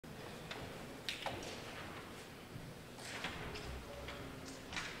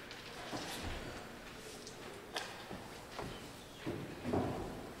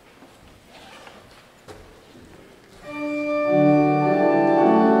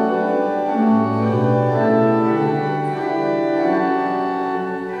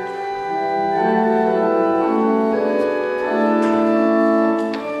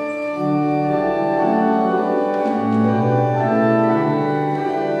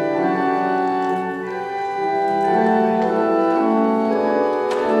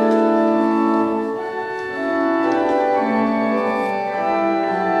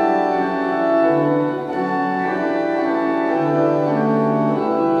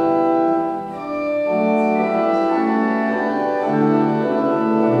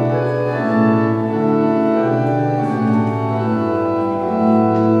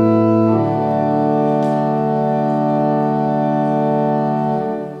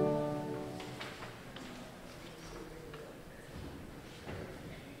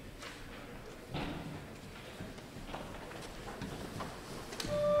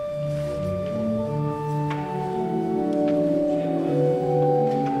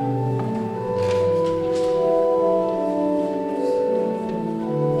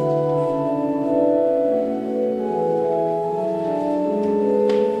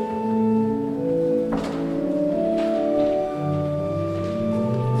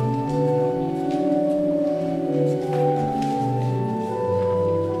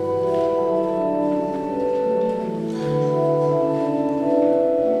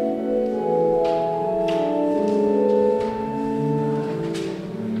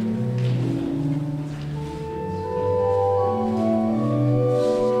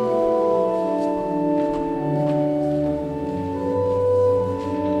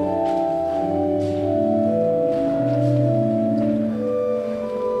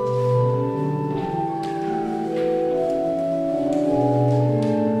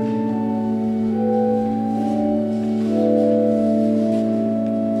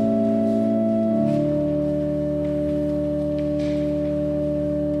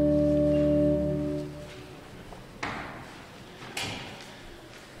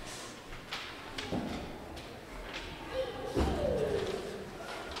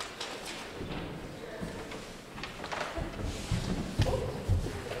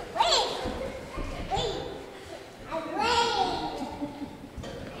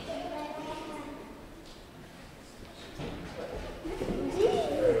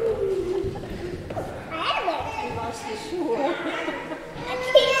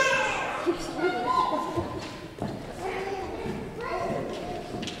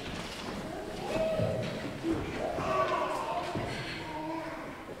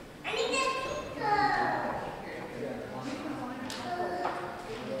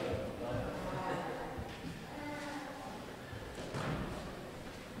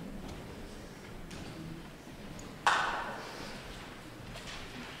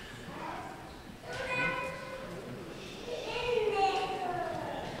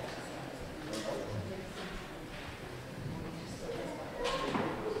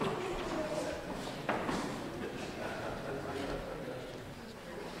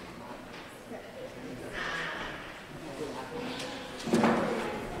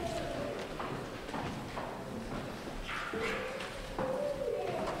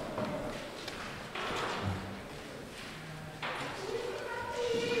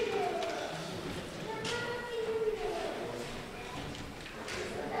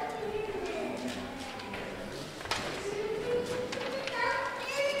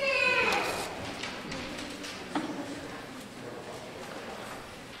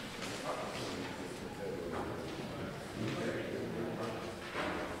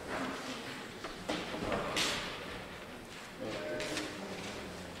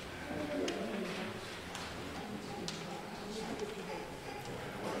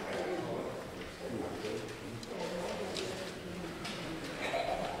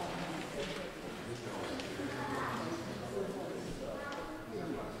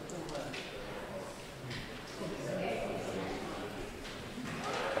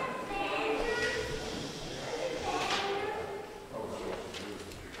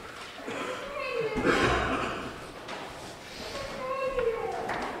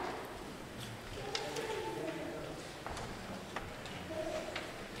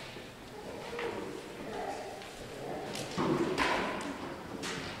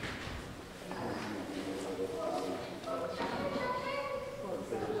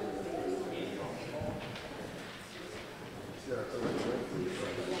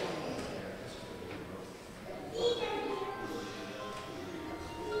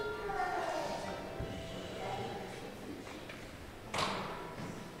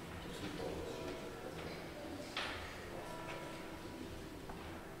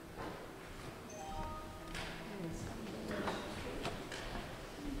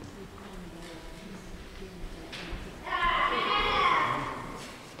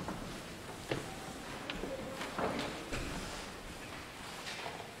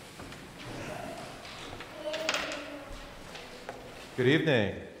Good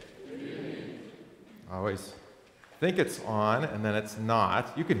evening. I always think it's on, and then it's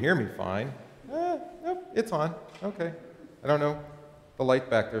not. You can hear me fine. Nope, it's on. Okay. I don't know. The light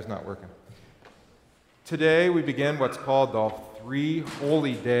back there's not working. Today we begin what's called the Three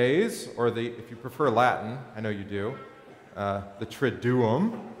Holy Days, or if you prefer Latin, I know you do, the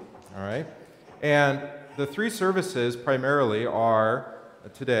Triduum. All right. And the three services primarily are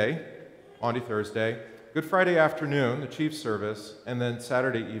today, Maundy Thursday, Good Friday afternoon, the chief service, and then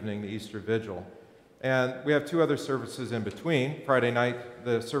Saturday evening, the Easter Vigil. And we have two other services in between. Friday night,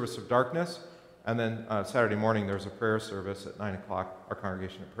 the service of darkness, and then Saturday morning, there's a prayer service at 9 o'clock, our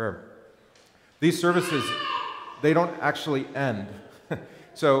congregation of prayer. These services, they don't actually end.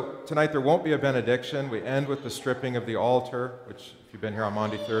 So tonight there won't be a benediction. We end with the stripping of the altar, which if you've been here on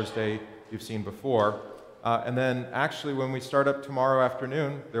Maundy Thursday, you've seen before. And then actually when we start up tomorrow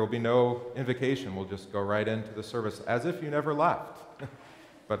afternoon, there will be no invocation. We'll just go right into the service as if you never left.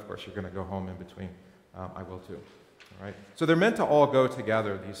 But of course, you're going to go home in between. I will too. All right. So they're meant to all go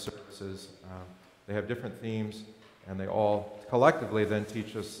together, these services. They have different themes, and they all collectively then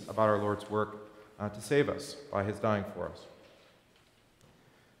teach us about our Lord's work to save us by his dying for us.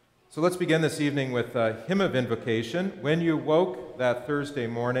 So let's begin this evening with a hymn of invocation. When You Woke That Thursday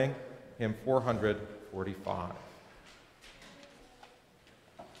Morning, hymn 445.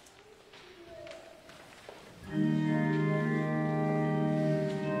 Thank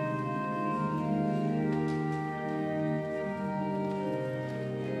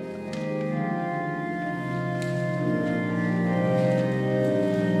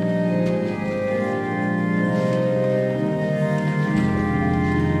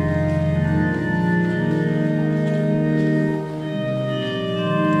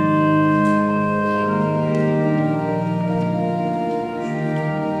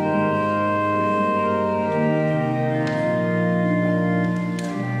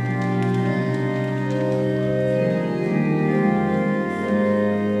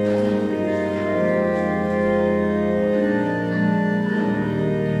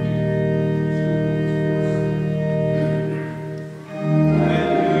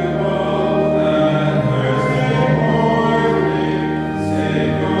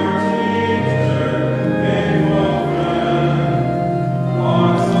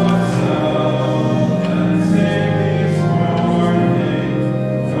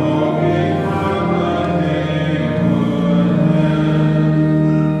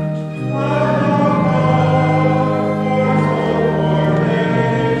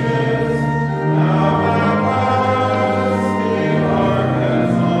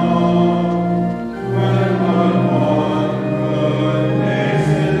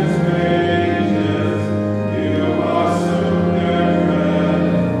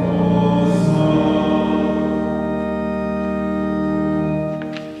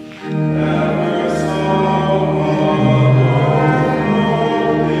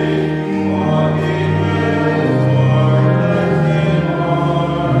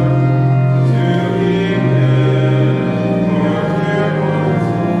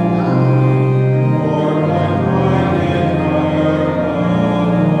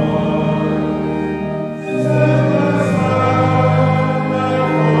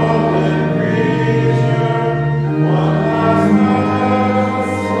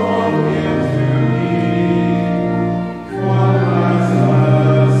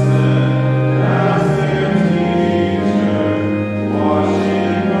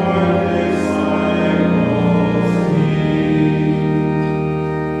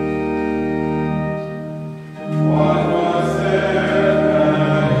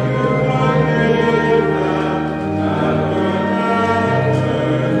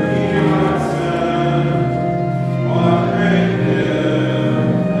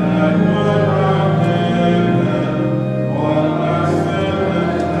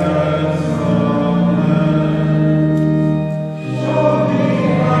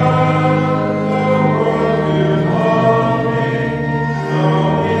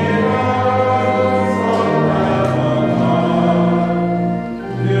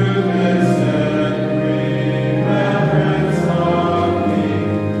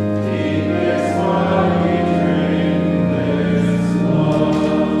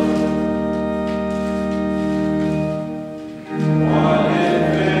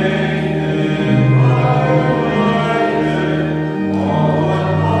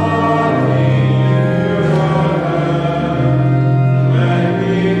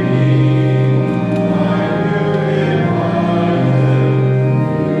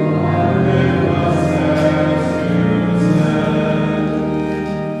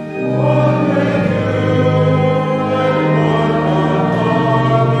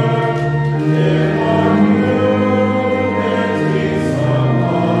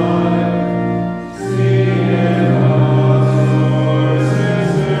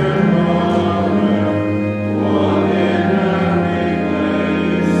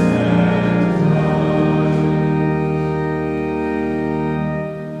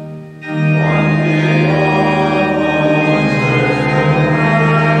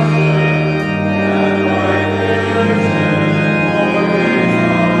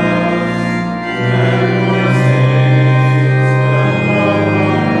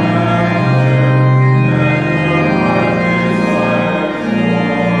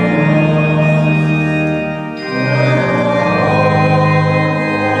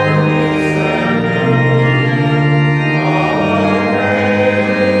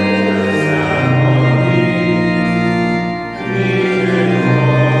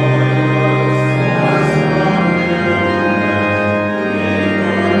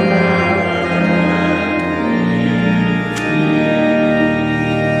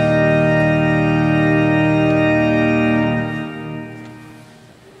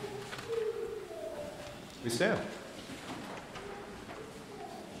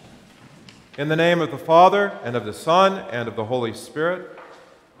In the name of the Father, and of the Son, and of the Holy Spirit.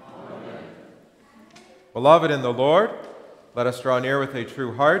 Amen. Beloved in the Lord, let us draw near with a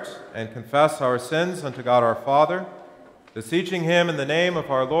true heart and confess our sins unto God our Father, beseeching him in the name of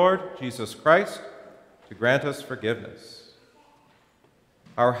our Lord Jesus Christ to grant us forgiveness.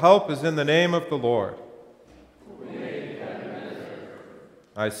 Our help is in the name of the Lord.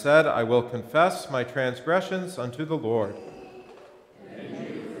 I said, I will confess my transgressions unto the Lord.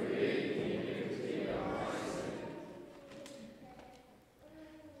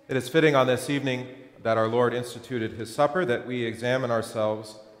 It is fitting on this evening that our Lord instituted his supper that we examine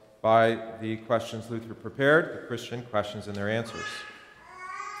ourselves by the questions Luther prepared, the Christian questions and their answers.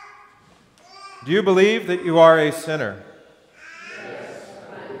 Do you believe that you are a sinner? Yes,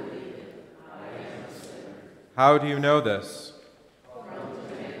 I believe it. I am a sinner. How do you know this? From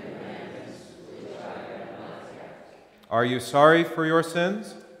the Ten Commandments, which I have not kept. Are you sorry for your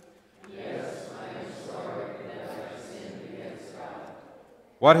sins? Yes, I am sorry that I have sinned against God.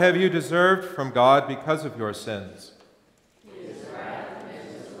 What have you deserved from God because of your sins? His wrath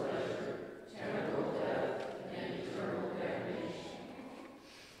and his pleasure, temporal death and eternal damnation.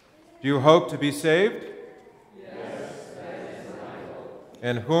 Do you hope to be saved? Yes, that is my hope.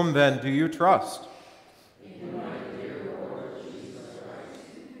 In whom then do you trust? In my dear Lord Jesus Christ.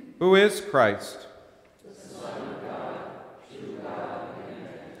 Who is Christ? The Son of God, true God and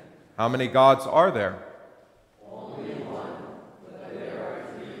man. How many gods are there? Only one, but there are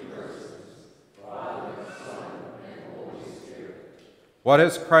three persons, Father, Son, and Holy Spirit. What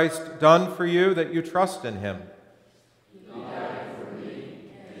has Christ done for you that you trust in him? He died for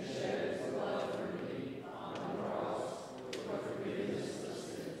me and shed his blood for me on the cross for forgiveness of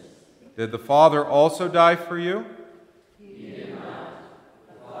sins. Did the Father also die for you? He did not.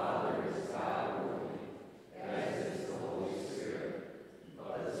 The Father is God only, as is the Holy Spirit.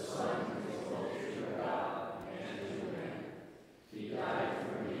 But the Son is both true God and true man. He died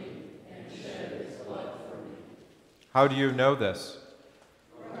for me and shed his blood for me. How do you know this?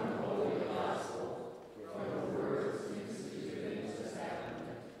 From the Holy Gospel, from the words instituted in the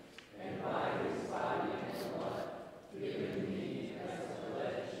sacrament, and by his body and blood, given me as a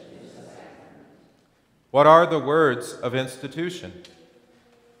pledge in the sacrament. What are the words of institution?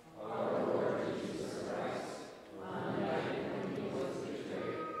 Our Lord Jesus Christ, on the night when he was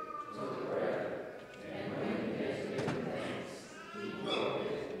betrayed, took bread, and when he had given thanks, he broke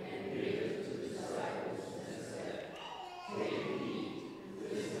it and gave it to the disciples and said, "Take, eat,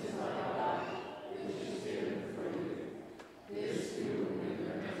 this is my body, which is given for you. This do in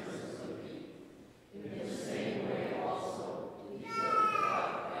remembrance of me." In the same way also, he took the cup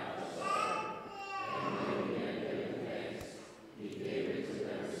after supper, and when he had given thanks, he gave it to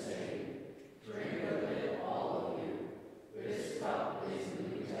them, saying, "Drink of it, all of you. This cup is the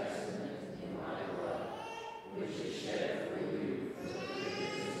New Testament in my blood, which is shed for you for the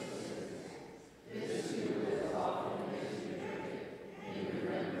forgiveness of sins. This do as often as you drink it in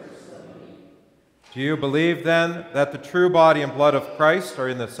remembrance of me." Do you believe then that the true body and blood of Christ are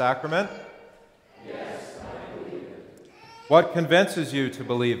in the sacrament? Yes, I believe it. What convinces you to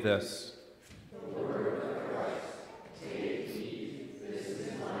believe this? The word of Christ. Take, eat, this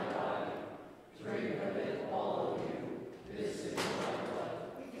is my body. Drink of it, all of you. This is my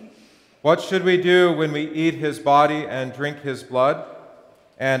blood. What should we do when we eat his body and drink his blood,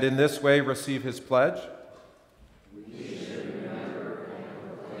 and in this way receive his pledge? We should remember and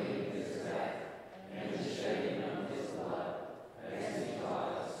proclaim his death and the shedding of his blood, as he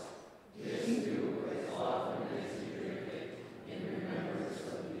taught us. This do as often as you drink it in remembrance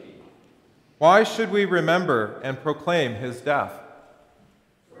of me. Why should we remember and proclaim his death?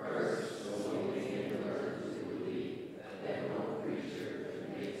 First, so we may learn to believe that no creature can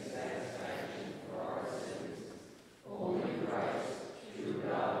make satisfaction for our sins. Only Christ, true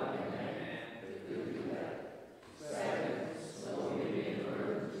God and man, could do that. Second, so we may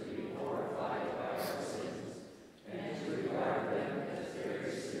learn to be horrified by our sins and to regard them as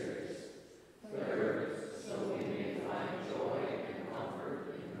very serious. Third, so we may find joy and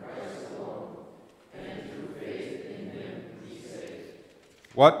comfort in Christ alone, and through faith in him be saved.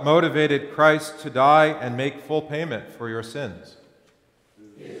 What motivated Christ to die and make full payment for your sins?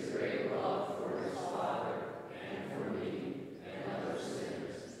 His great love for his Father and for me and other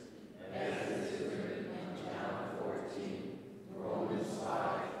sinners, as it is written in John 14, Romans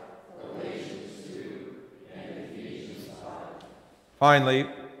 5, Galatians 2, and Ephesians 5. Finally,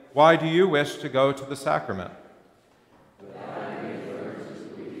 why do you wish to go to the sacrament? That I may learn to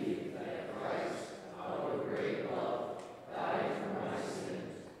believe that Christ, out of great love, died for my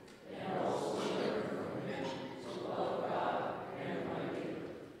sins, and also learn from him to love God and my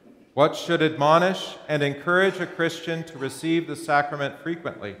neighbor. What should admonish and encourage a Christian to receive the sacrament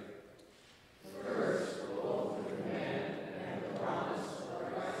frequently? First, both the command and the promise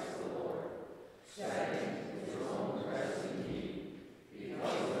of Christ the Lord. Second, his own pressing need,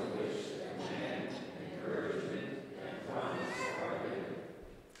 because of which the command, encouragement, and promise are given.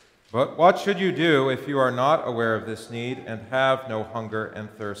 But what should you do if you are not aware of this need and have no hunger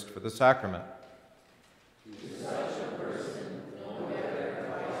and thirst for the sacrament? To such a person, no better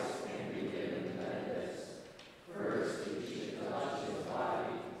advice can be given than this. First, he should touch his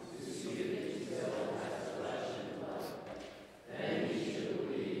body to see if it still has flesh and blood. Then he should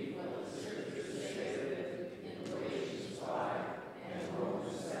believe what the Scriptures say of it in Galatians 5 and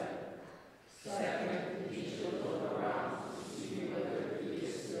Romans 7. Second, he should look around to see whether he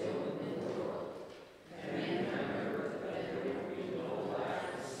is still in the world. And remember that there will be no lack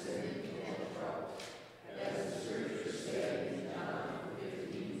of sin and trouble. As the Scriptures say in John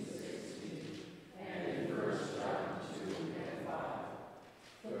 15:16, and in 1 John 2 and 5.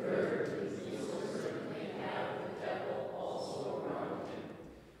 Third, he will certainly have the devil also around him,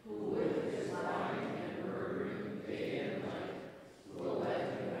 who with his lying and murdering day and night will let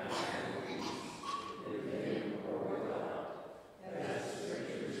him have peace, within or without, as the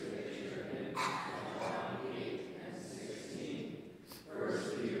Scriptures picture him in John 8 and 16, 1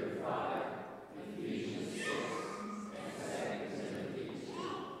 Peter 5, Ephesians 6, and 2 Timothy 2.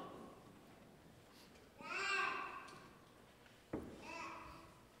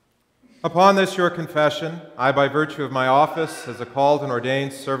 Upon this your confession, I, by virtue of my office as a called and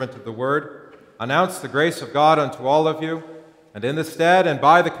ordained servant of the Word, announce the grace of God unto all of you, and in the stead and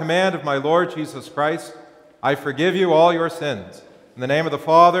by the command of my Lord Jesus Christ, I forgive you all your sins. In the name of the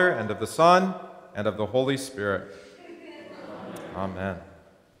Father, and of the Son, and of the Holy Spirit. Amen.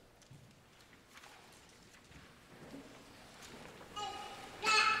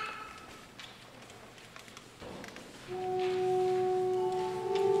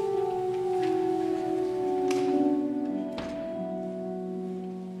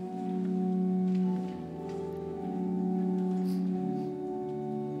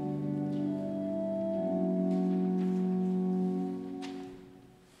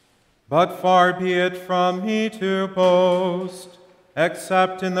 But far be it from me to boast,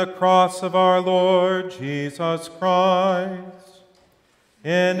 except in the cross of our Lord Jesus Christ.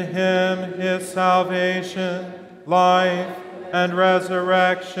 In him is salvation, life, and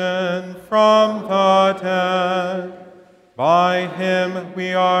resurrection from the dead. By him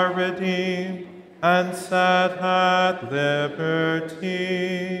we are redeemed and set at liberty.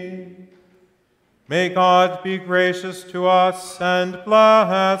 May God be gracious to us and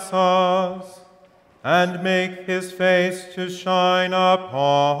bless us, and make his face to shine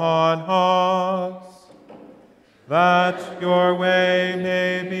upon us, that your way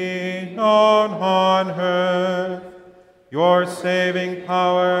may be known on earth, your saving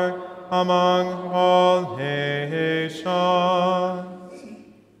power among all nations.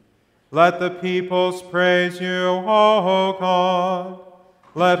 Let the peoples praise you, O God.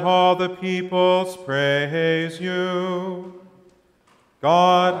 Let all the peoples praise you.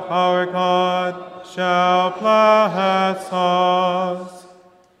 God, our God, shall bless us.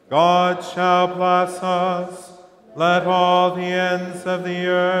 God shall bless us. Let all the ends of the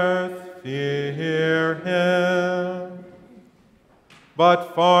earth fear him.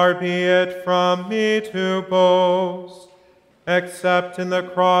 But far be it from me to boast, except in the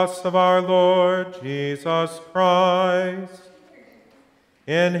cross of our Lord Jesus Christ.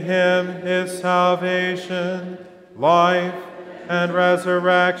 In him is salvation, life, and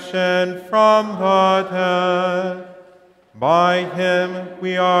resurrection from the dead. By him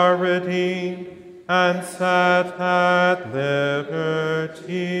we are redeemed and set at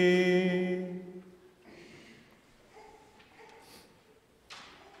liberty.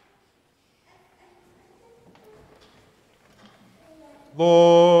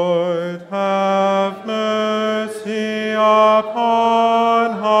 Lord, have mercy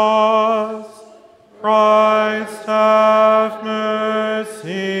upon us. Christ, have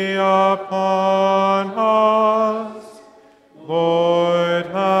mercy upon us. Lord,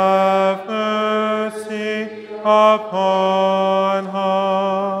 have mercy upon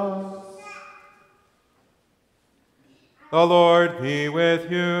us. The Lord be with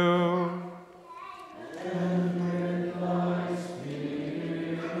you.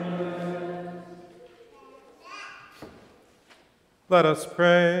 Let us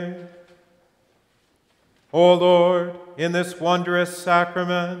pray. O Lord, in this wondrous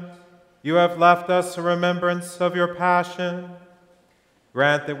sacrament, you have left us a remembrance of your passion.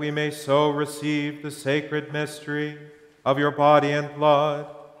 Grant that we may so receive the sacred mystery of your body and blood,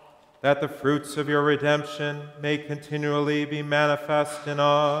 that the fruits of your redemption may continually be manifest in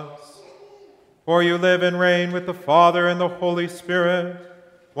us. For you live and reign with the Father and the Holy Spirit,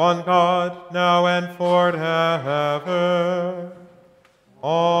 one God, now and forever.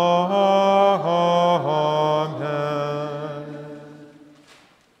 Amen.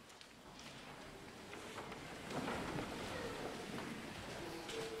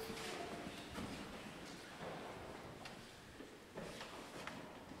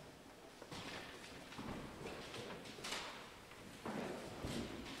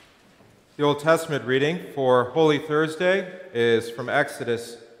 The Old Testament reading for Holy Thursday is from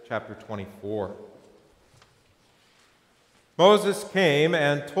Exodus chapter 24. Moses came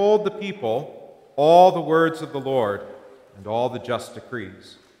and told the people all the words of the Lord and all the just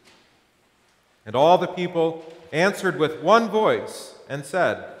decrees. And all the people answered with one voice and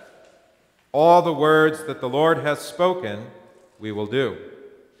said, "All the words that the Lord has spoken, we will do."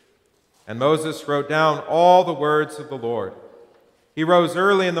 And Moses wrote down all the words of the Lord. He rose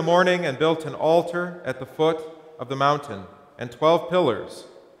early in the morning and built an altar at the foot of the mountain and 12 pillars,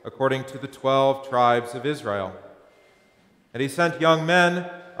 according to the 12 tribes of Israel. And he sent young men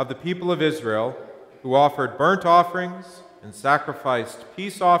of the people of Israel who offered burnt offerings and sacrificed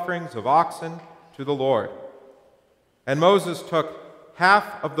peace offerings of oxen to the Lord. And Moses took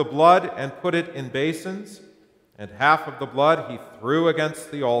half of the blood and put it in basins, and half of the blood he threw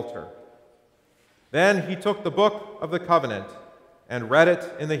against the altar. Then he took the book of the covenant and read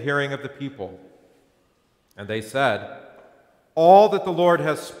it in the hearing of the people. And they said, "All that the Lord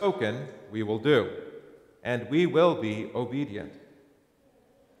has spoken we will do, and we will be obedient."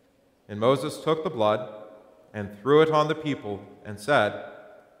 And Moses took the blood and threw it on the people and said,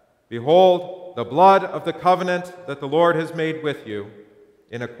 "Behold, the blood of the covenant that the Lord has made with you,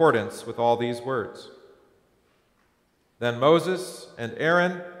 in accordance with all these words." Then Moses and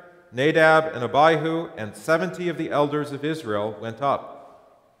Aaron, Nadab and Abihu, and 70 of the elders of Israel went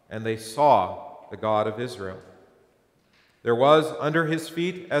up, and they saw the God of Israel. There was under his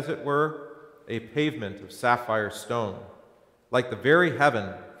feet, as it were, a pavement of sapphire stone, like the very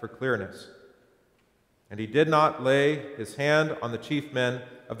heaven for clearness. And he did not lay his hand on the chief men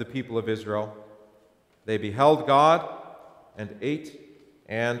of the people of Israel. They beheld God and ate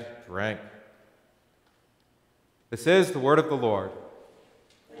and drank. This is the word of the Lord.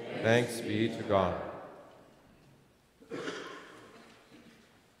 Thanks be to God.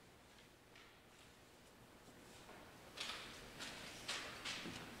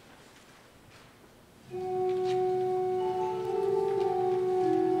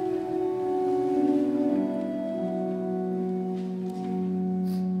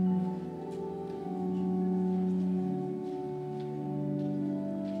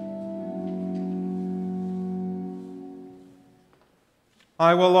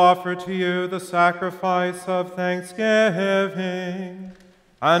 I will offer to you the sacrifice of thanksgiving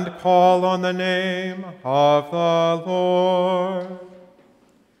and call on the name of the Lord.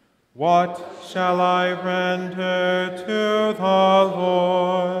 What shall I render to the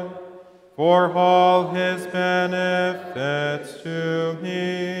Lord for all his benefits to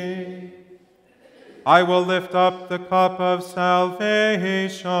me? I will lift up the cup of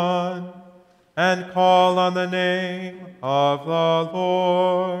salvation and call on the name of the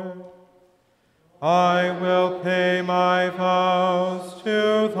Lord. I will pay my vows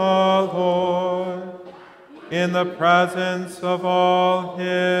to the Lord in the presence of all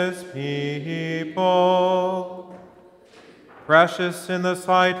his people. Precious in the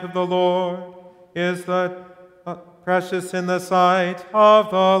sight of the Lord is the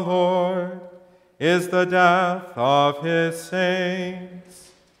death of his saints.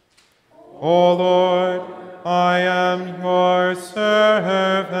 O Lord, I am your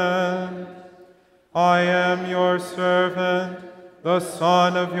servant. I am your servant, the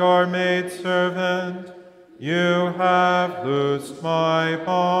son of your maidservant. You have loosed my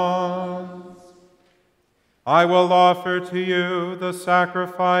bonds. I will offer to you the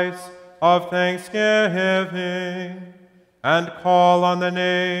sacrifice of thanksgiving and call on the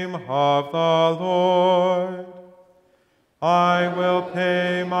name of the Lord. I will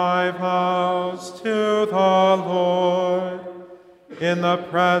pay my vows to the Lord in the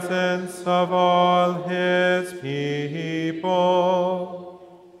presence of all his people.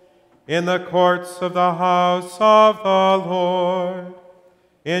 In the courts of the house of the Lord,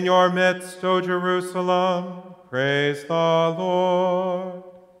 in your midst, O Jerusalem, praise the Lord.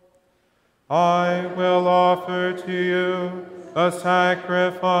 I will offer to you a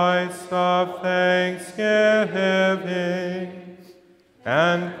sacrifice of thanksgiving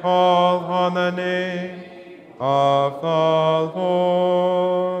and call on the name of the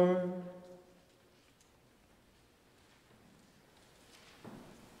Lord.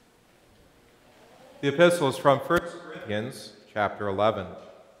 The epistle is from 1 Corinthians chapter 11.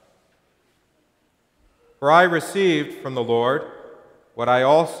 For I received from the Lord what I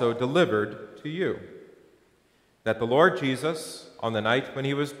also delivered to you, that the Lord Jesus, on the night when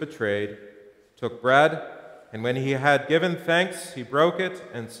he was betrayed, took bread, and when he had given thanks, he broke it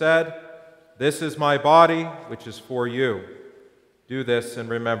and said, "This is my body, which is for you. Do this in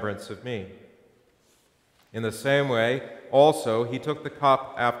remembrance of me." In the same way, also, he took the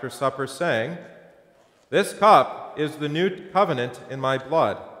cup after supper, saying, "This cup is the new covenant in my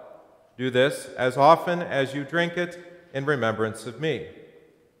blood. Do this as often as you drink it in remembrance of me.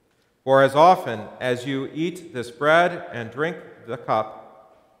 For as often as you eat this bread and drink the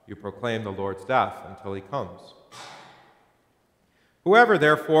cup, you proclaim the Lord's death until he comes. Whoever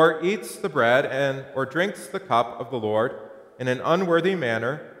therefore eats the bread or drinks the cup of the Lord in an unworthy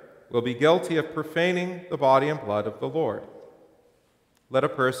manner will be guilty of profaning the body and blood of the Lord. Let a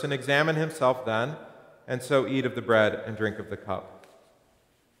person examine himself then, and so eat of the bread and drink of the cup.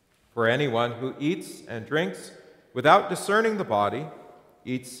 For anyone who eats and drinks without discerning the body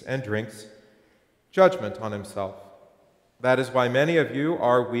eats and drinks judgment on himself. That is why many of you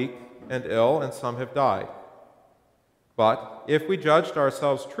are weak and ill, and some have died. But if we judged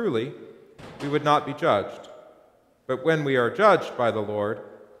ourselves truly, we would not be judged. But when we are judged by the Lord,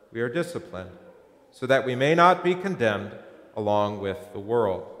 we are disciplined, so that we may not be condemned along with the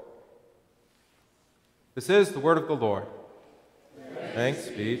world. This is the word of the Lord. Thanks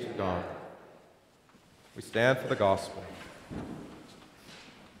be to God. We stand for the gospel.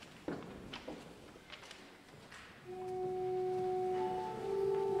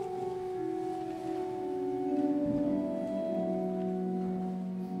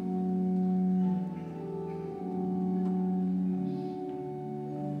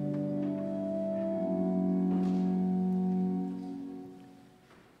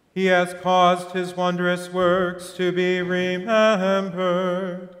 He has caused his wondrous works to be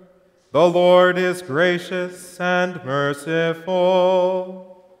remembered. The Lord is gracious and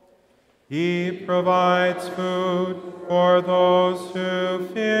merciful. He provides food for those who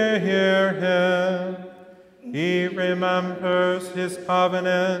fear him. He remembers his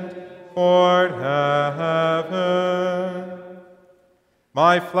covenant forever.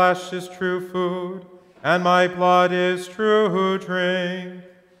 My flesh is true food, and my blood is true drink.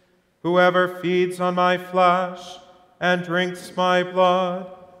 Whoever feeds on my flesh and drinks my blood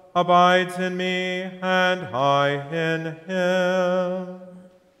abides in me, and I in him.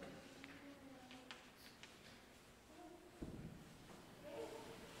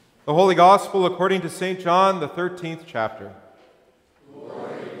 The Holy Gospel according to St. John, the 13th chapter.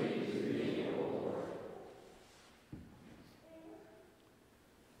 Glory be to thee, O Lord.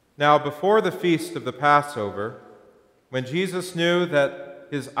 Now, before the feast of the Passover, when Jesus knew that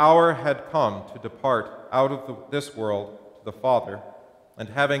his hour had come to depart out of this world to the Father, and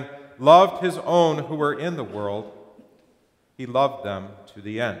having loved his own who were in the world, he loved them to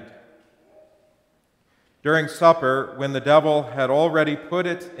the end. During supper, when the devil had already put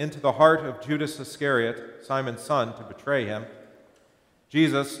it into the heart of Judas Iscariot, Simon's son, to betray him,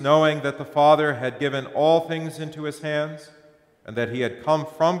 Jesus, knowing that the Father had given all things into his hands, and that he had come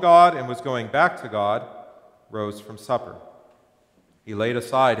from God and was going back to God, rose from supper. He laid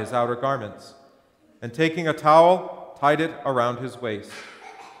aside his outer garments, and taking a towel, tied it around his waist.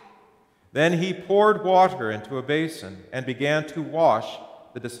 Then he poured water into a basin and began to wash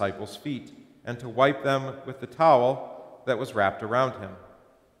the disciples' feet and to wipe them with the towel that was wrapped around him.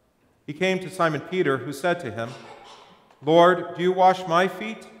 He came to Simon Peter, who said to him, "Lord, do you wash my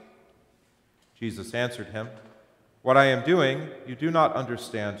feet?" Jesus answered him, "What I am doing you do not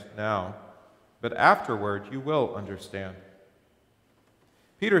understand now, but afterward you will understand."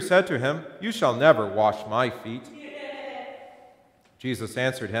 Peter said to him, "You shall never wash my feet." Jesus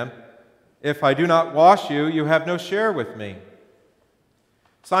answered him, "If I do not wash you, you have no share with me."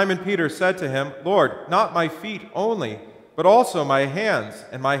 Simon Peter said to him, "Lord, not my feet only, but also my hands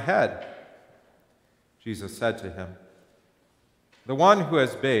and my head." Jesus said to him, "The one who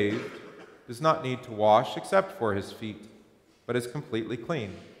has bathed does not need to wash except for his feet, but is completely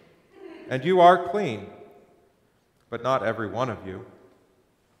clean. And you are clean, but not every one of you."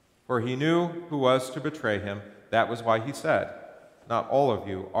 For he knew who was to betray him. That was why he said, "Not all of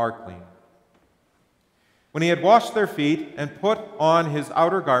you are clean." When he had washed their feet and put on his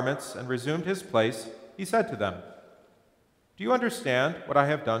outer garments and resumed his place, he said to them, "Do you understand what I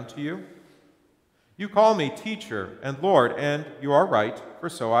have done to you? You call me teacher and Lord, and you are right, for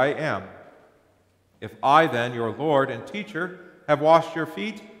so I am. If I then, your Lord and teacher, have washed your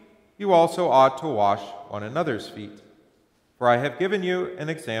feet, you also ought to wash one another's feet. For I have given you an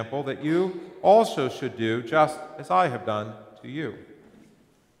example that you also should do just as I have done to you.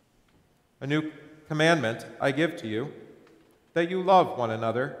 A new commandment I give to you, that you love one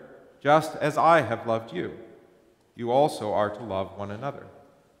another just as I have loved you. You also are to love one another.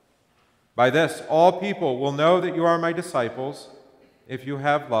 By this, all people will know that you are my disciples, if you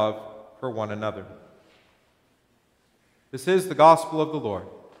have love for one another. This is the gospel of the Lord.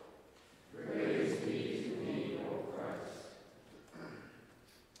 Praise be to thee, O Christ.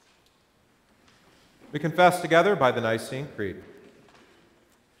 We confess together by the Nicene Creed.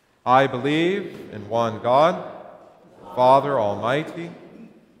 I believe in one God, Father Almighty,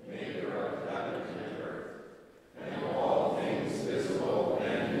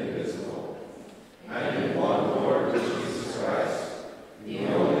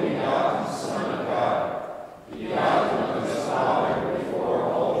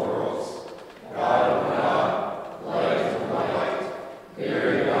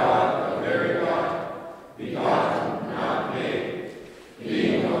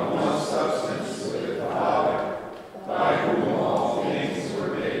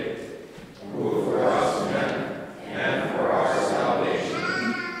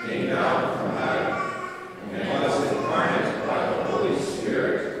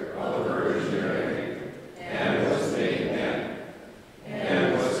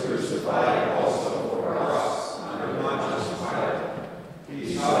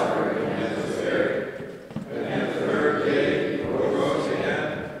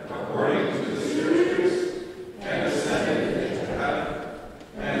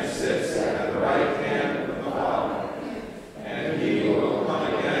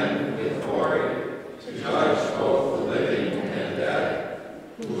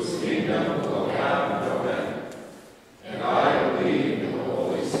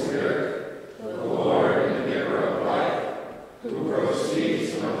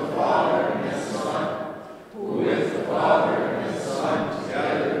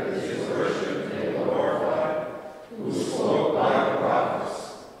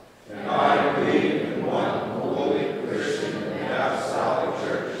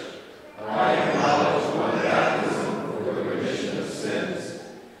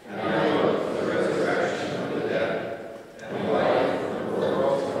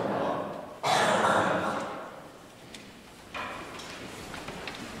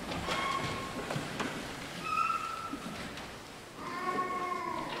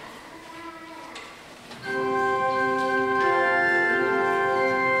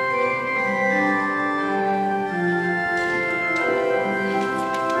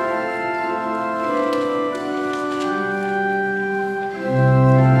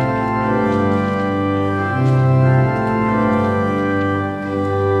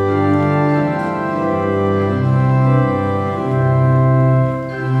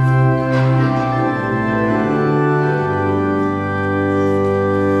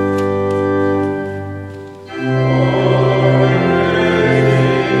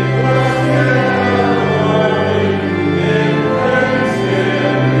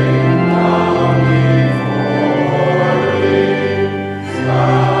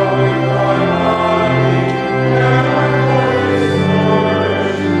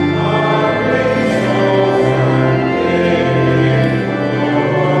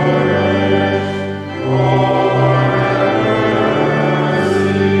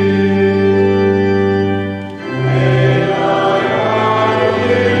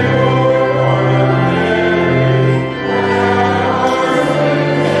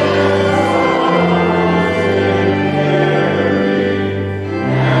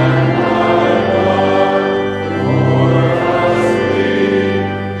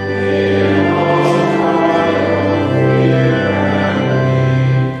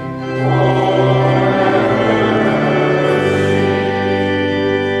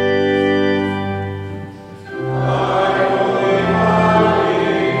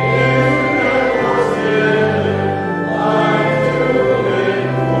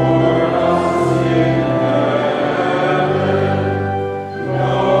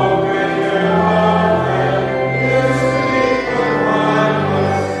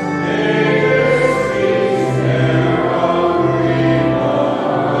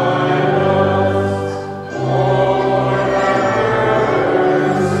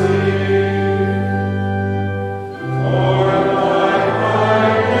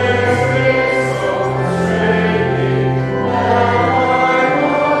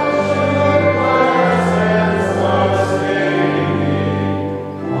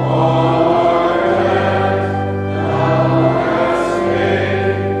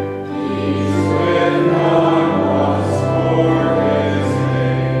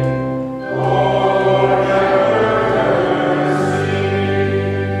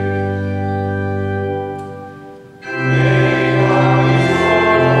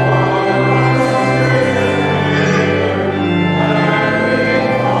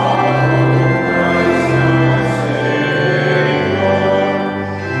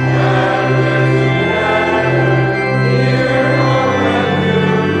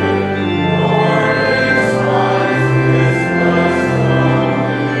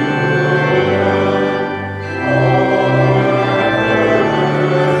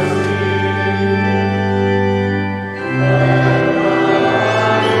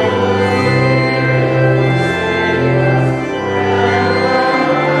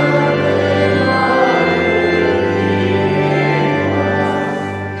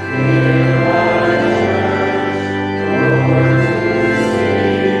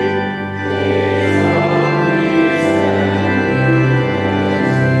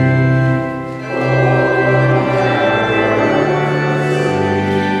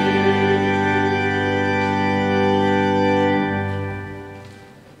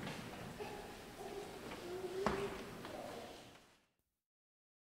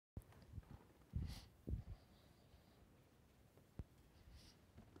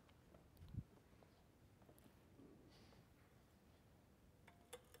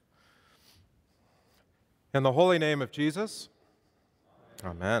 In the holy name of Jesus,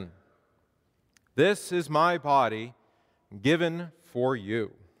 amen. This is my body given for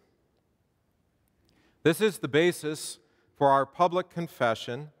you. This is the basis for our public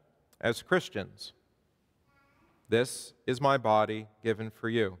confession as Christians. This is my body given for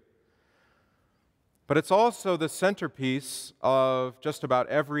you. But it's also the centerpiece of just about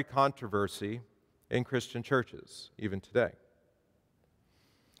every controversy in Christian churches, even today.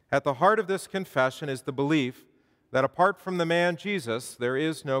 At the heart of this confession is the belief that apart from the man Jesus, there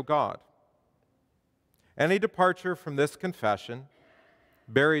is no God. Any departure from this confession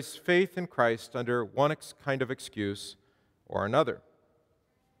buries faith in Christ under one kind of excuse or another.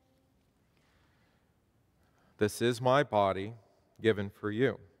 This is my body given for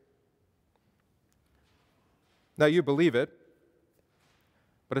you. Now you believe it,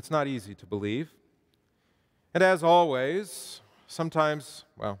 but it's not easy to believe. And as always, sometimes,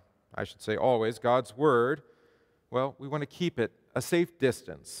 well, I should say always, God's Word, well, we want to keep it a safe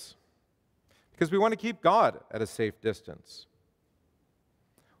distance because we want to keep God at a safe distance.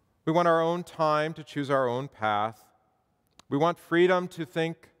 We want our own time to choose our own path. We want freedom to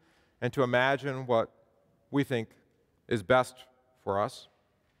think and to imagine what we think is best for us.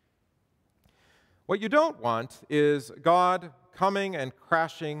 What you don't want is God coming and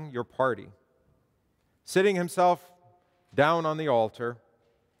crashing your party, sitting himself down on the altar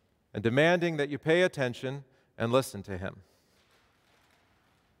and demanding that you pay attention and listen to him.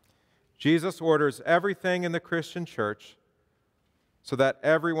 Jesus orders everything in the Christian church so that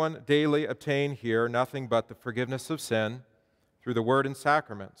everyone daily obtain here nothing but the forgiveness of sin through the word and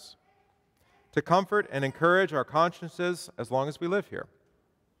sacraments, to comfort and encourage our consciences as long as we live here.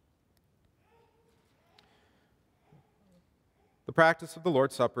 The practice of the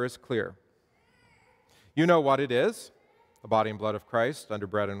Lord's Supper is clear. You know what it is, the body and blood of Christ under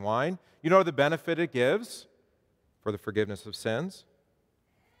bread and wine. You know the benefit it gives for the forgiveness of sins.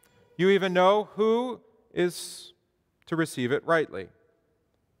 You even know who is to receive it rightly.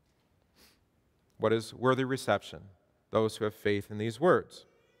 What is worthy reception? Those who have faith in these words.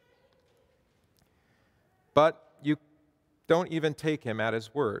 But you don't even take him at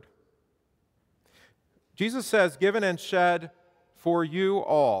his word. Jesus says, given and shed for you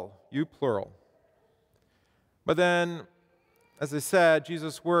all, you plural. But then, as I said,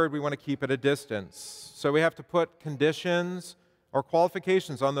 Jesus' word, we want to keep at a distance. So we have to put conditions or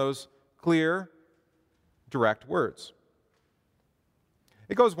qualifications on those clear, direct words.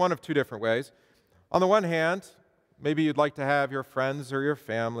 It goes one of two different ways. On the one hand, maybe you'd like to have your friends or your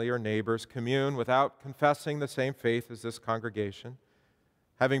family or neighbors commune without confessing the same faith as this congregation,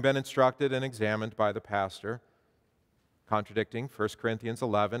 having been instructed and examined by the pastor, contradicting 1 Corinthians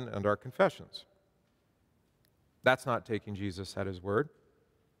 11 and our confessions. That's not taking Jesus at his word.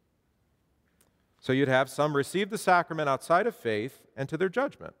 So you'd have some receive the sacrament outside of faith and to their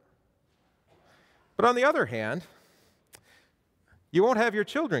judgment. But on the other hand, you won't have your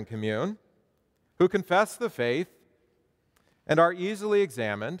children commune who confess the faith and are easily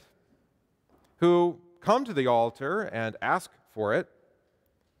examined, who come to the altar and ask for it,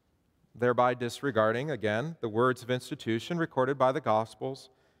 thereby disregarding, again, the words of institution recorded by the Gospels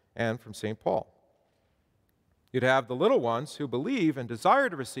and from St. Paul. You'd have the little ones who believe and desire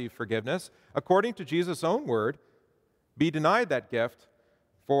to receive forgiveness according to Jesus' own word be denied that gift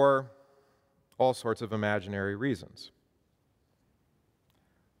for all sorts of imaginary reasons.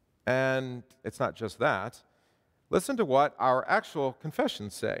 And it's not just that. Listen to what our actual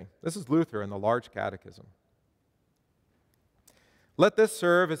confessions say. This is Luther in the Large Catechism. Let this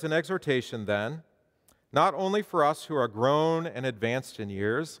serve as an exhortation, then, not only for us who are grown and advanced in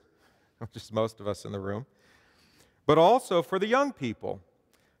years, which is most of us in the room, but also for the young people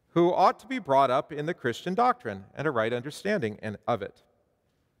who ought to be brought up in the Christian doctrine and a right understanding of it.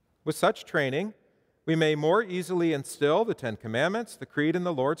 With such training, we may more easily instill the Ten Commandments, the Creed, and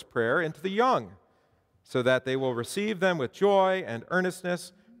the Lord's Prayer into the young, so that they will receive them with joy and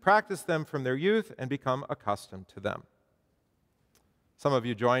earnestness, practice them from their youth, and become accustomed to them. Some of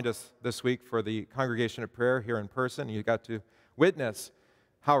you joined us this week for the Congregation of Prayer here in person. You got to witness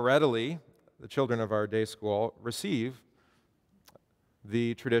how readily the children of our day school receive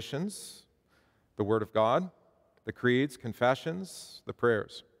the traditions, the Word of God, the creeds, confessions, the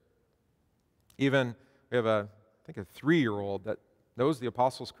prayers. Even we have I think a 3-year-old that knows the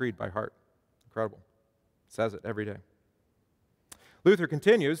Apostles' Creed by heart. Incredible. Says it every day. Luther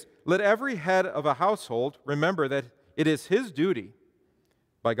continues, let every head of a household remember that it is his duty,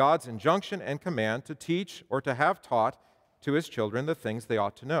 by God's injunction and command, to teach or to have taught to his children the things they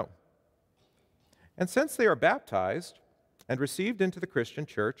ought to know. And since they are baptized and received into the Christian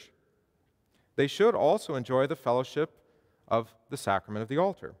church, they should also enjoy the fellowship of the sacrament of the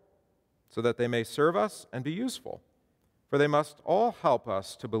altar, so that they may serve us and be useful. For they must all help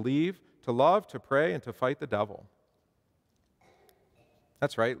us to believe, to love, to pray, and to fight the devil.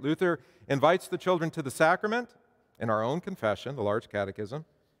 That's right. Luther invites the children to the sacrament in our own confession, the large catechism,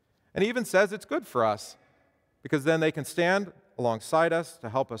 and he even says it's good for us, because then they can stand alongside us to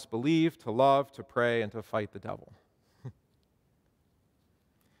help us believe, to love, to pray, and to fight the devil.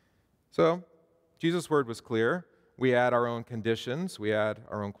 So, Jesus' word was clear. We add our own conditions, we add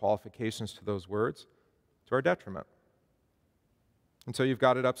our own qualifications to those words to our detriment. And so you've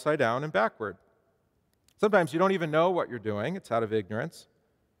got it upside down and backward. Sometimes you don't even know what you're doing, it's out of ignorance.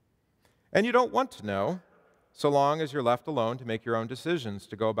 And you don't want to know, so long as you're left alone to make your own decisions,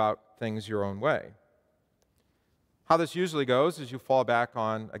 to go about things your own way. How this usually goes is you fall back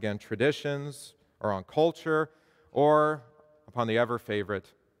on, again, traditions, or on culture, or upon the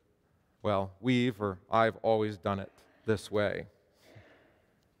ever-favorite, well, I've always done it this way.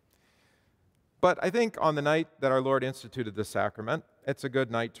 But I think on the night that our Lord instituted the sacrament, it's a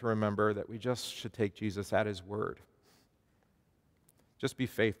good night to remember that we just should take Jesus at his word. Just be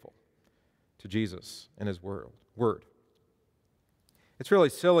faithful to Jesus and his word. It's really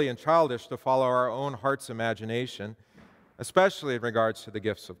silly and childish to follow our own heart's imagination, especially in regards to the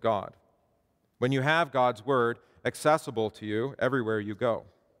gifts of God, when you have God's word accessible to you everywhere you go.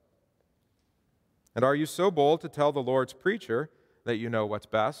 And are you so bold to tell the Lord's preacher that you know what's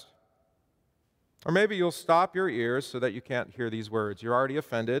best? Or maybe you'll stop your ears so that you can't hear these words. You're already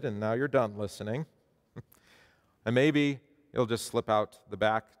offended, and now you're done listening. And maybe you'll just slip out the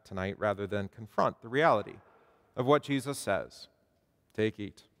back tonight rather than confront the reality of what Jesus says. Take,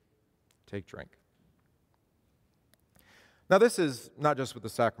 eat, take, drink. Now, this is not just with the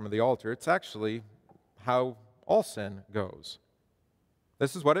sacrament of the altar. It's actually how all sin goes.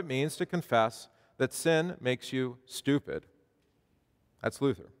 This is what it means to confess that sin makes you stupid. That's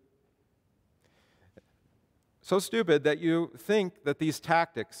Luther. So stupid that you think that these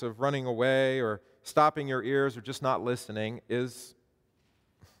tactics of running away or stopping your ears or just not listening is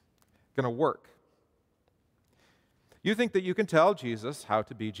going to work. You think that you can tell Jesus how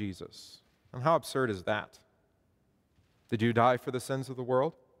to be Jesus. And how absurd is that? Did you die for the sins of the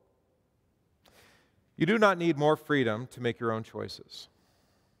world? You do not need more freedom to make your own choices.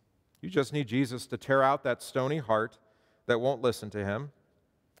 You just need Jesus to tear out that stony heart that won't listen to him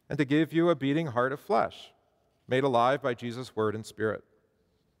and to give you a beating heart of flesh, made alive by Jesus' word and spirit.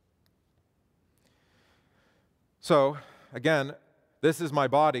 So, again, this is my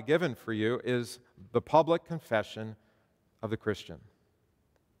body given for you is the public confession of the Christian.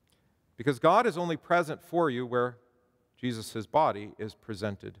 Because God is only present for you where Jesus' body is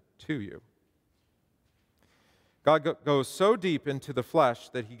presented to you. God goes so deep into the flesh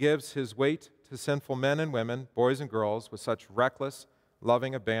that he gives his weight to sinful men and women, boys and girls, with such reckless,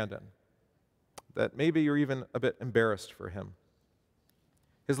 loving abandon that maybe you're even a bit embarrassed for him.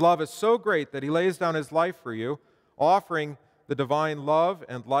 His love is so great that he lays down his life for you, offering the divine love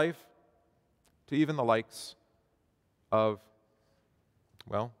and life to even the likes of,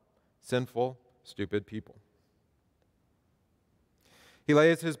 well, sinful, stupid people. He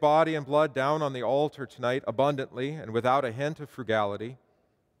lays his body and blood down on the altar tonight abundantly and without a hint of frugality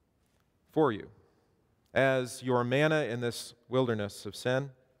for you as your manna in this wilderness of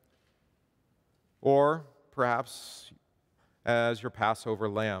sin, or perhaps as your Passover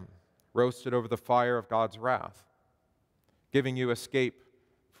lamb roasted over the fire of God's wrath, giving you escape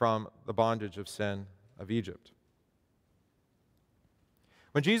from the bondage of sin of Egypt.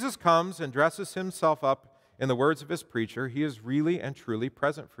 When Jesus comes and dresses himself up in the words of his preacher, he is really and truly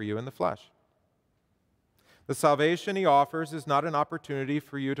present for you in the flesh. The salvation he offers is not an opportunity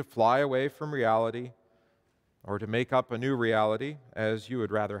for you to fly away from reality or to make up a new reality as you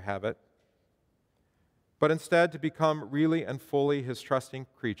would rather have it, but instead to become really and fully his trusting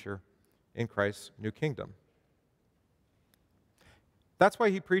creature in Christ's new kingdom. That's why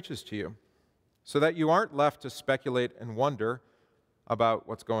he preaches to you, so that you aren't left to speculate and wonder about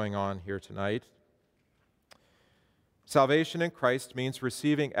what's going on here tonight. Salvation in Christ means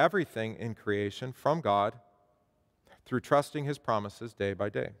receiving everything in creation from God through trusting his promises day by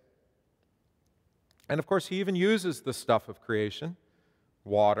day. And of course, he even uses the stuff of creation,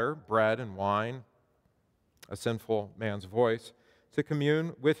 water, bread, and wine, a sinful man's voice, to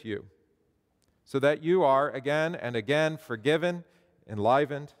commune with you, so that you are again and again forgiven,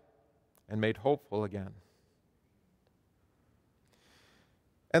 enlivened, and made hopeful again.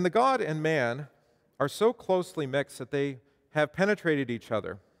 And the God and man are so closely mixed that they have penetrated each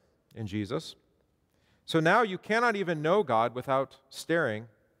other in Jesus. So now you cannot even know God without staring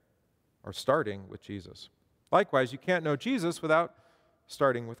or starting with Jesus. Likewise, you can't know Jesus without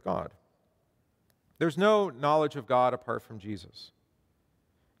starting with God. There's no knowledge of God apart from Jesus.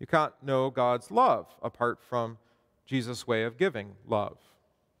 You can't know God's love apart from Jesus' way of giving love.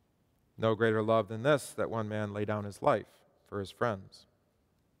 No greater love than this, that one man lay down his life for his friends.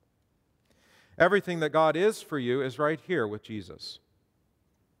 Everything that God is for you is right here with Jesus.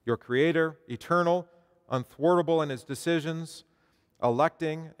 Your Creator, eternal, unthwartable in His decisions,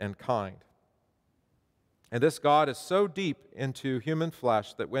 electing and kind. And this God is so deep into human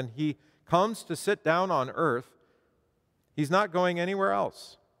flesh that when He comes to sit down on earth, He's not going anywhere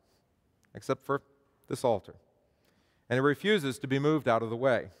else except for this altar. And He refuses to be moved out of the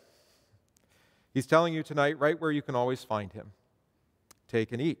way. He's telling you tonight, right where you can always find Him.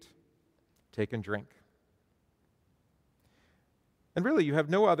 Take and eat. Take and drink. And really, you have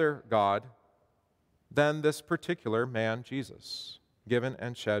no other God than this particular man, Jesus, given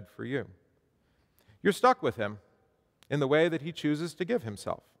and shed for you. You're stuck with Him in the way that He chooses to give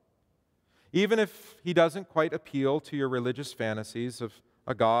Himself. Even if He doesn't quite appeal to your religious fantasies of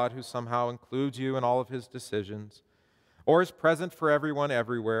a God who somehow includes you in all of His decisions, or is present for everyone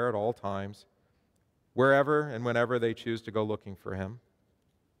everywhere at all times, wherever and whenever they choose to go looking for Him.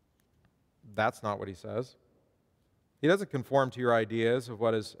 That's not what He says. He doesn't conform to your ideas of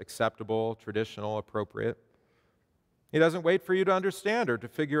what is acceptable, traditional, appropriate. He doesn't wait for you to understand or to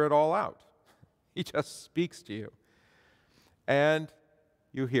figure it all out. He just speaks to you. And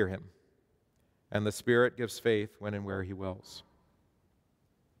you hear Him. And the Spirit gives faith when and where He wills.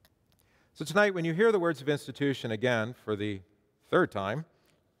 So tonight, when you hear the words of institution again for the third time,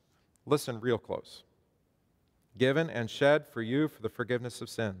 listen real close. Given and shed for you for the forgiveness of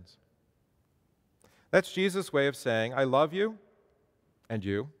sins. That's Jesus' way of saying, I love you, and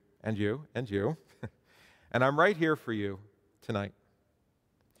you, and you, and you, and I'm right here for you tonight.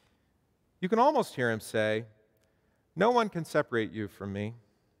 You can almost hear Him say, no one can separate you from me.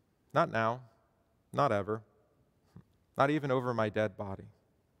 Not now, not ever, not even over my dead body.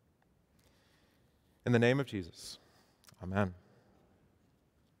 In the name of Jesus, amen.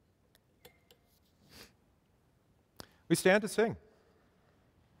 We stand to sing.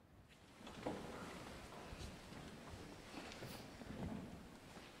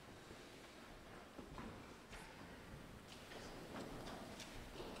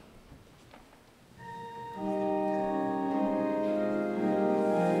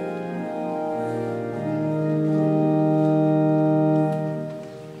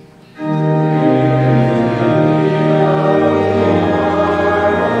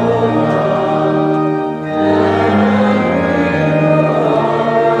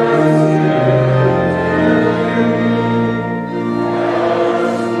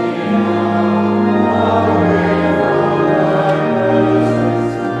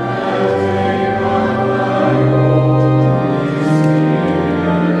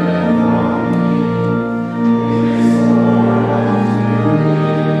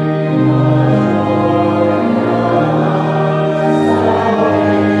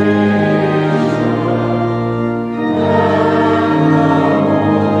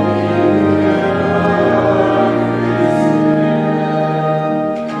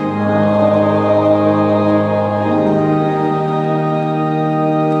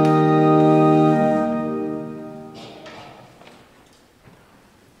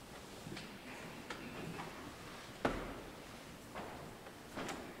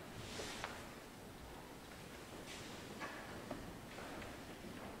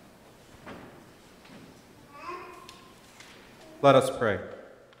 Let us pray.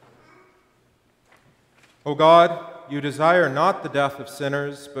 O God, you desire not the death of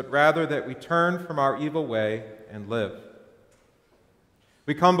sinners, but rather that we turn from our evil way and live.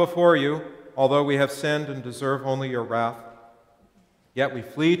 We come before you, although we have sinned and deserve only your wrath, yet we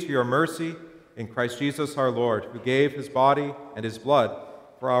flee to your mercy in Christ Jesus our Lord, who gave his body and his blood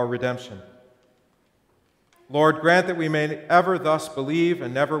for our redemption. Lord, grant that we may ever thus believe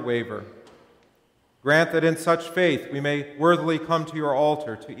and never waver. Grant that in such faith we may worthily come to your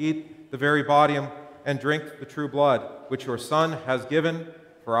altar to eat the very body and drink the true blood which your Son has given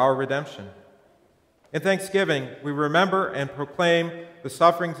for our redemption. In thanksgiving, we remember and proclaim the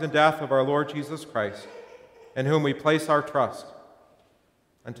sufferings and death of our Lord Jesus Christ, in whom we place our trust.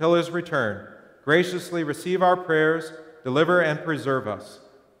 Until his return, graciously receive our prayers, deliver and preserve us.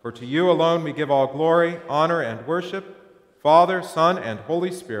 For to you alone we give all glory, honor, and worship, Father, Son, and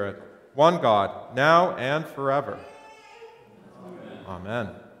Holy Spirit, one God, now and forever. Amen.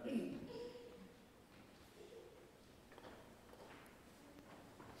 Amen.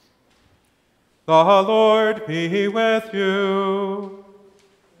 The Lord be with you.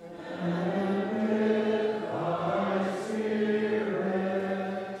 Amen.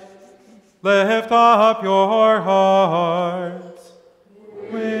 Lift up your hearts.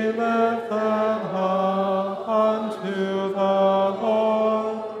 We lift them up unto the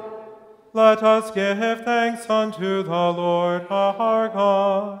Lord. Let us give thanks unto the Lord our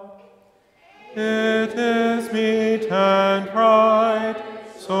God. It is meet and right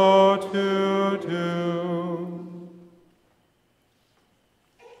so to do.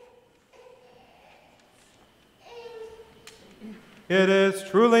 It is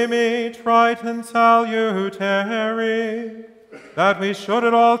truly meet, right, and salutary that we should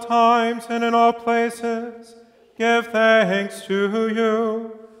at all times and in all places give thanks to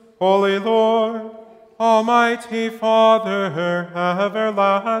you, Holy Lord, Almighty Father,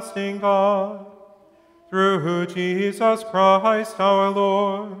 everlasting God, through Jesus Christ our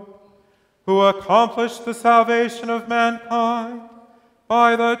Lord, who accomplished the salvation of mankind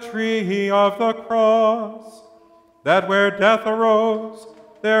by the tree of the cross, that where death arose,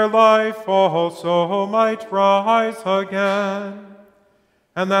 their life also might rise again,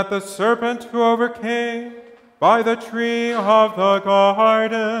 and that the serpent who overcame by the tree of the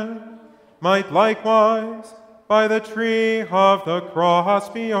garden might likewise by the tree of the cross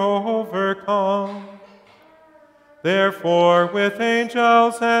be overcome. Therefore, with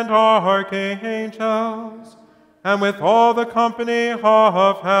angels and archangels, and with all the company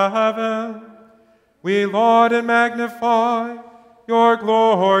of heaven, we laud and magnify your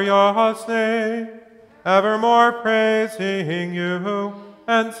glorious name, evermore praising you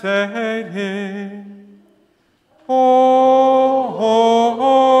and saying, Holy,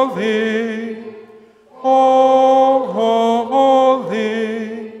 holy,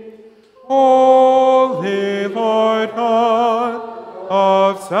 holy Lord God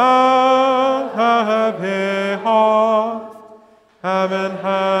of Sabaoth, heaven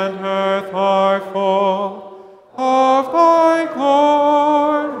and earth are full of thy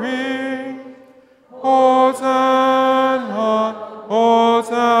glory. Hosanna,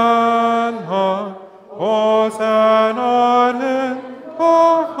 Hosanna, Hosanna in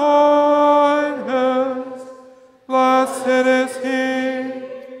the highest. Blessed is he,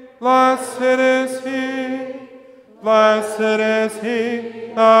 blessed is he, blessed is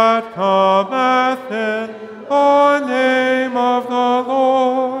he that cometh in the name of the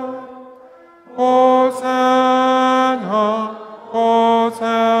Lord. Hosanna,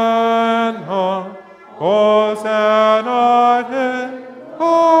 Hosanna, Hosanna in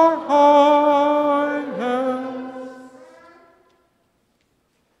the highest.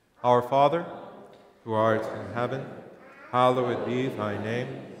 Our Father, who art in heaven, hallowed be thy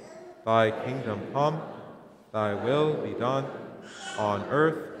name. Thy kingdom come, thy will be done, on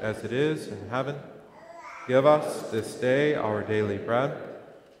earth as it is in heaven. Give us this day our daily bread,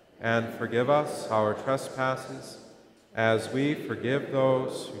 and forgive us our trespasses, as we forgive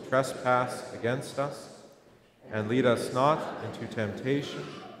those who trespass against us. And lead us not into temptation,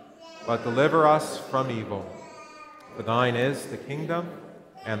 but deliver us from evil. For thine is the kingdom,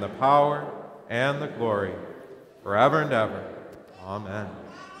 and the power, and the glory, forever and ever. Amen.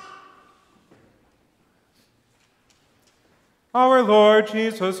 Our Lord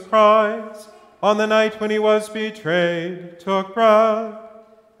Jesus Christ, on the night when he was betrayed, took bread,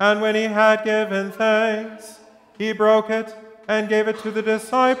 and when he had given thanks, he broke it and gave it to the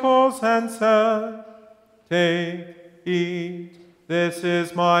disciples and said, Take, eat, this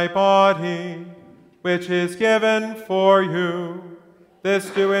is my body, which is given for you. This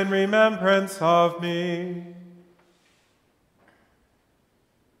do in remembrance of me.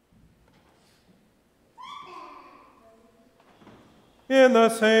 In the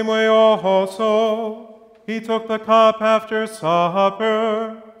same way also, he took the cup after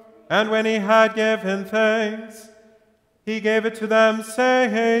supper, and when he had given thanks, he gave it to them,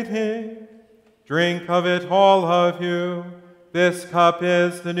 saying, Drink of it, all of you. This cup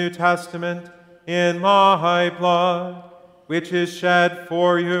is the New Testament in my blood, which is shed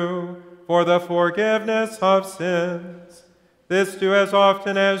for you for the forgiveness of sins. This do as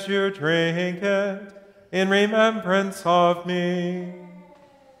often as you drink it in remembrance of me.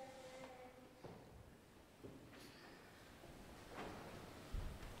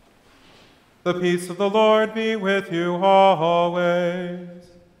 The peace of the Lord be with you always.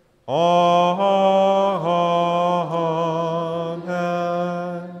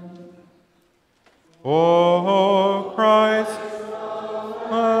 Amen. O Christ,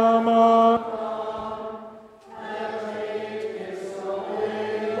 Lamb of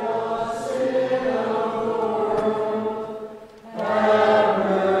Amen.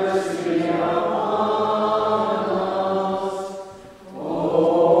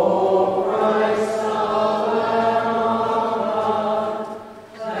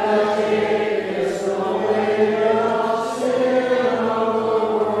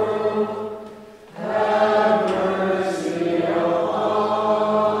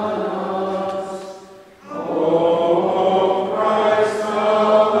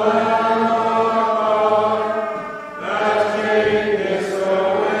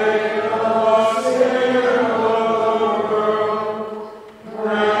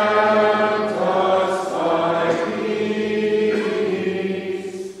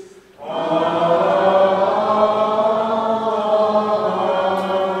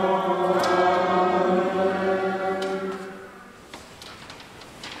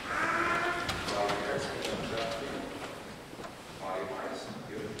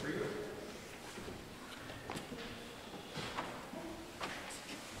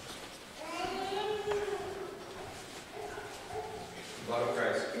 Blood of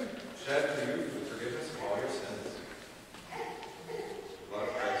Christ, shed for you for the forgiveness of all your sins. Blood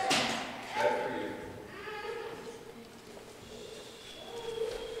of Christ, shed for you.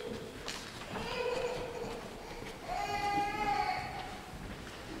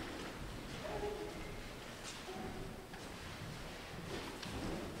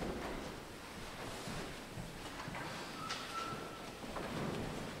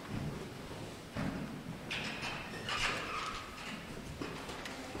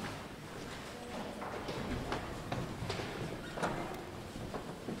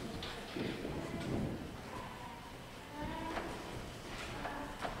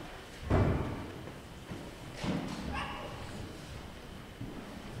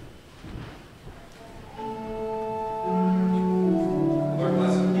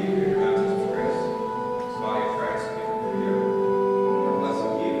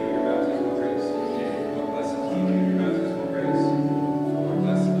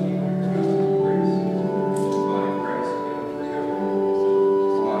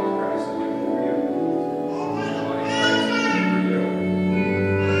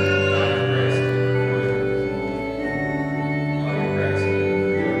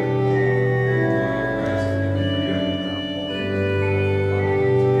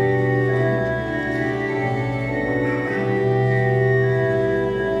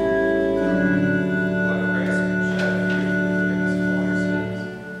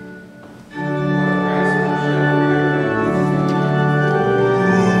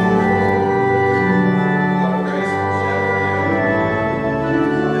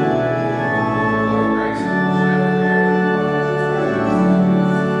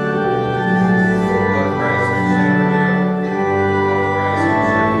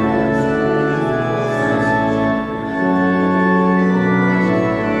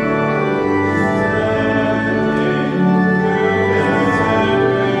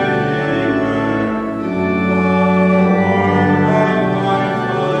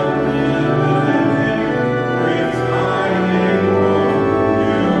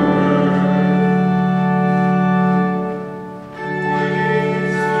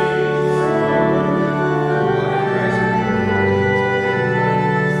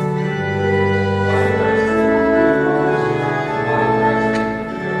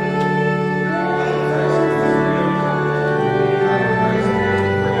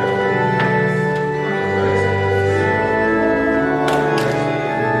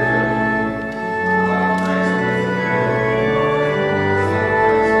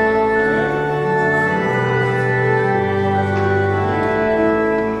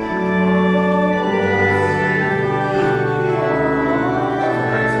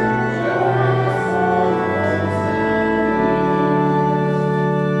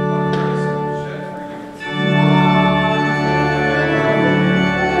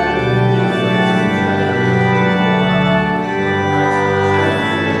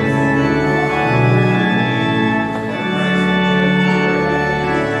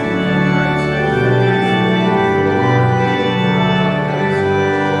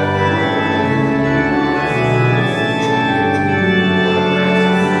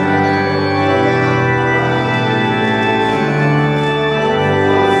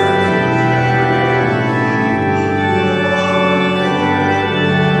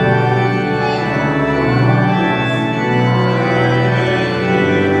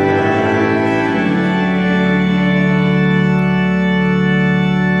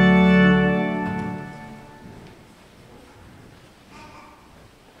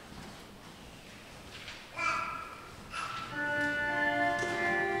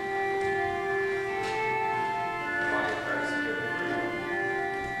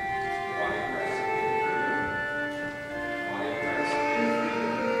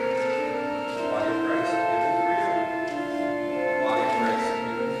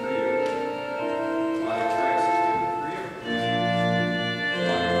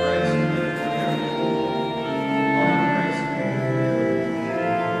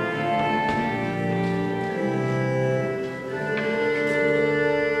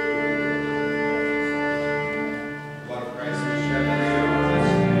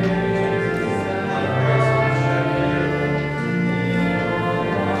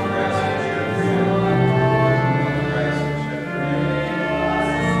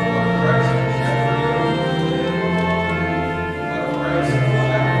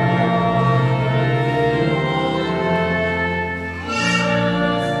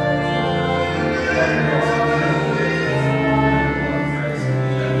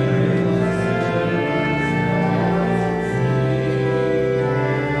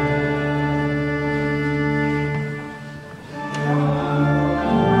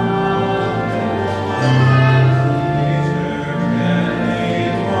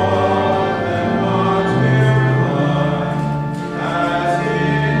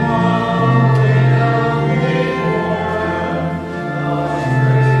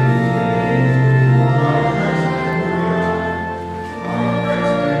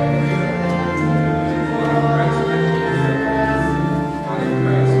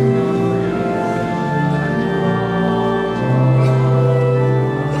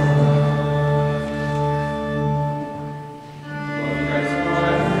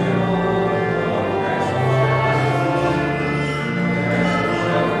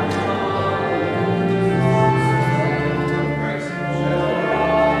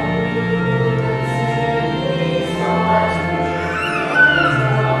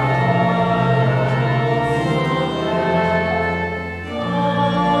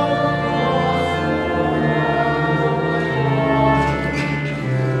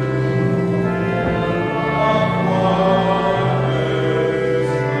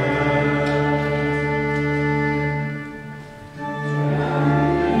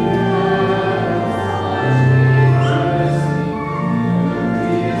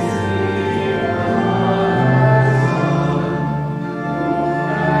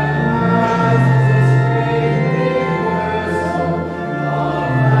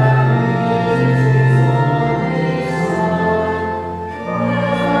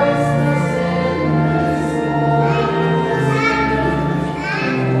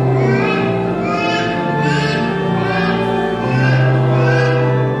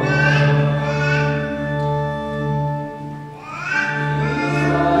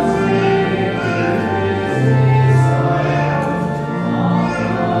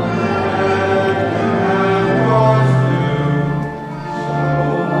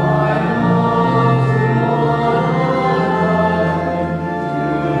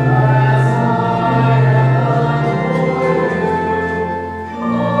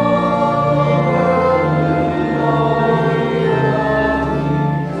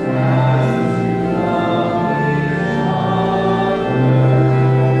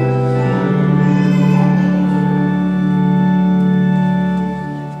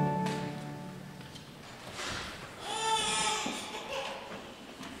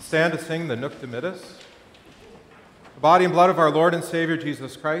 sing the Nunc Dimittis. The body and blood of our Lord and Savior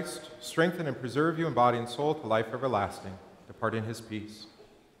Jesus Christ, strengthen and preserve you in body and soul to life everlasting. Depart in his peace.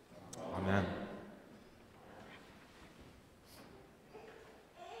 Amen.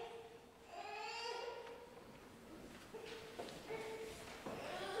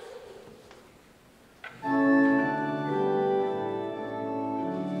 For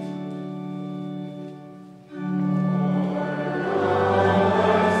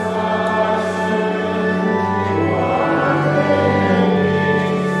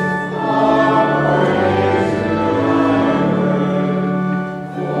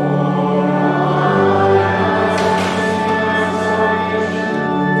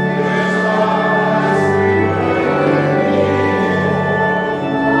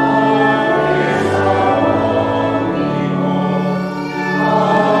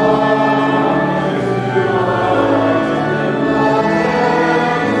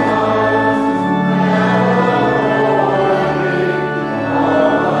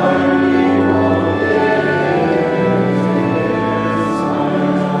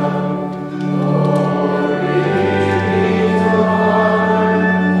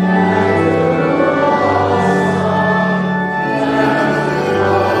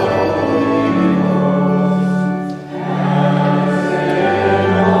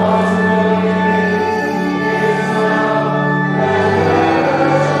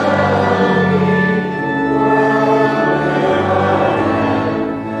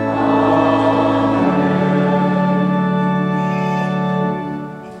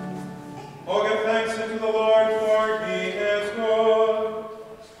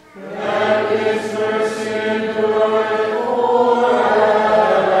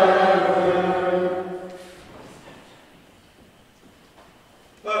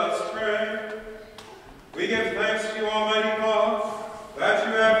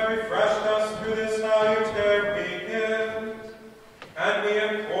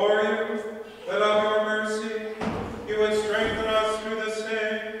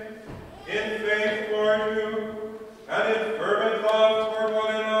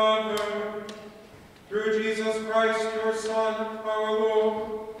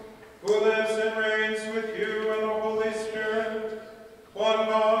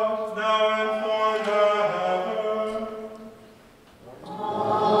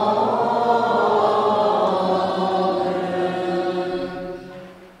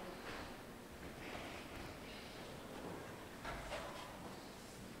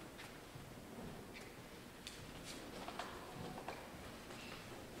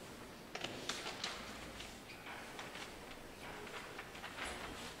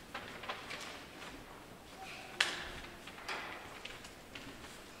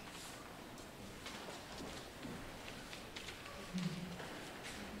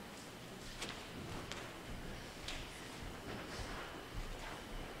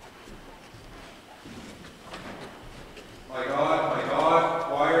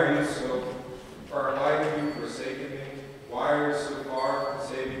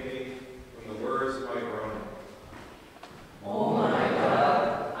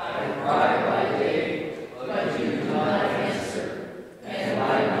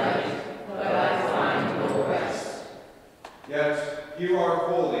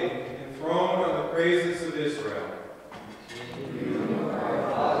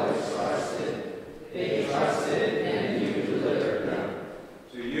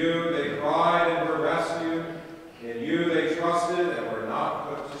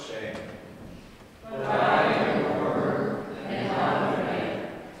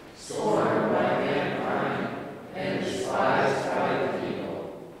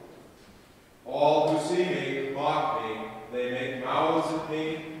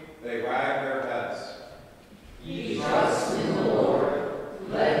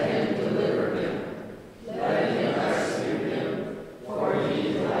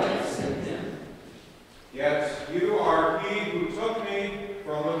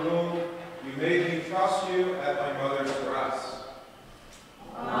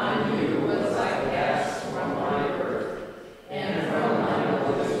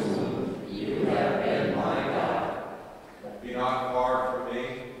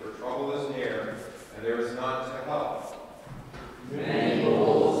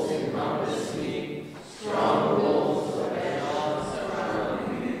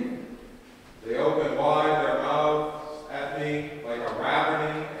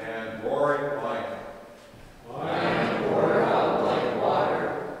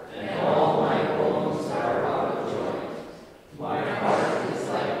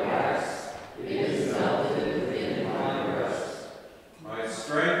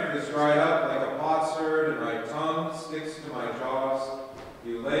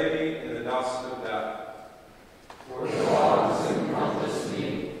You lay me in the dust of death. For dogs encompass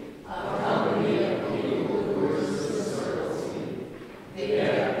me, a company of people who encircles me. They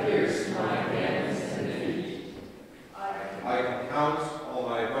have pierced my hands and feet. I can count all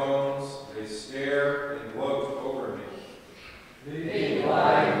my bones. They stare and gloat over me. They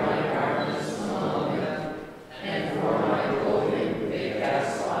divide my garments among them, and for my clothing they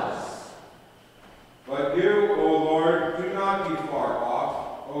cast lots. But you, O Lord, do not be far off.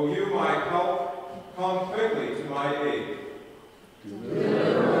 O you, my help, come quickly to my aid.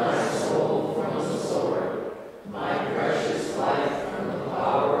 Deliver my soul from the sword, my precious life from the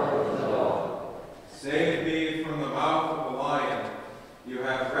power of the dog. Save me from the mouth of the lion. You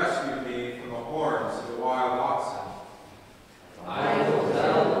have rescued me from the horns of the wild oxen. I will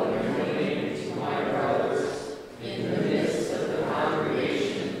tell of your name to my brothers. In the midst of the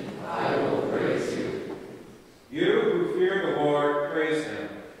congregation, I will praise you. You who fear the Lord, praise him.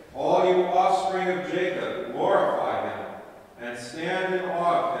 All you offspring of Jacob, glorify him. And stand in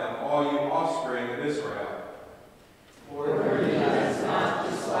awe of him, all you offspring of Israel. For he has not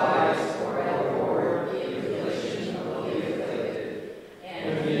despised or abhorred the affliction of the afflicted,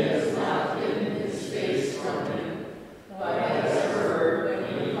 and he has not hidden his face from him, but has heard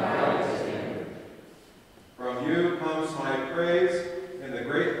when he cried to him. From you comes my praise in the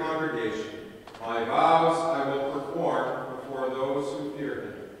great congregation. My vows I will perform before those who fear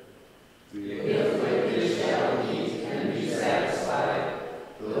him. The afflicted shall eat and be satisfied.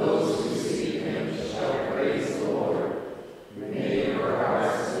 Those who seek him shall praise the Lord. May your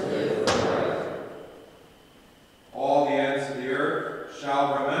hearts live forever. All the ends of the earth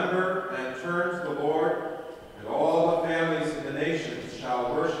shall remember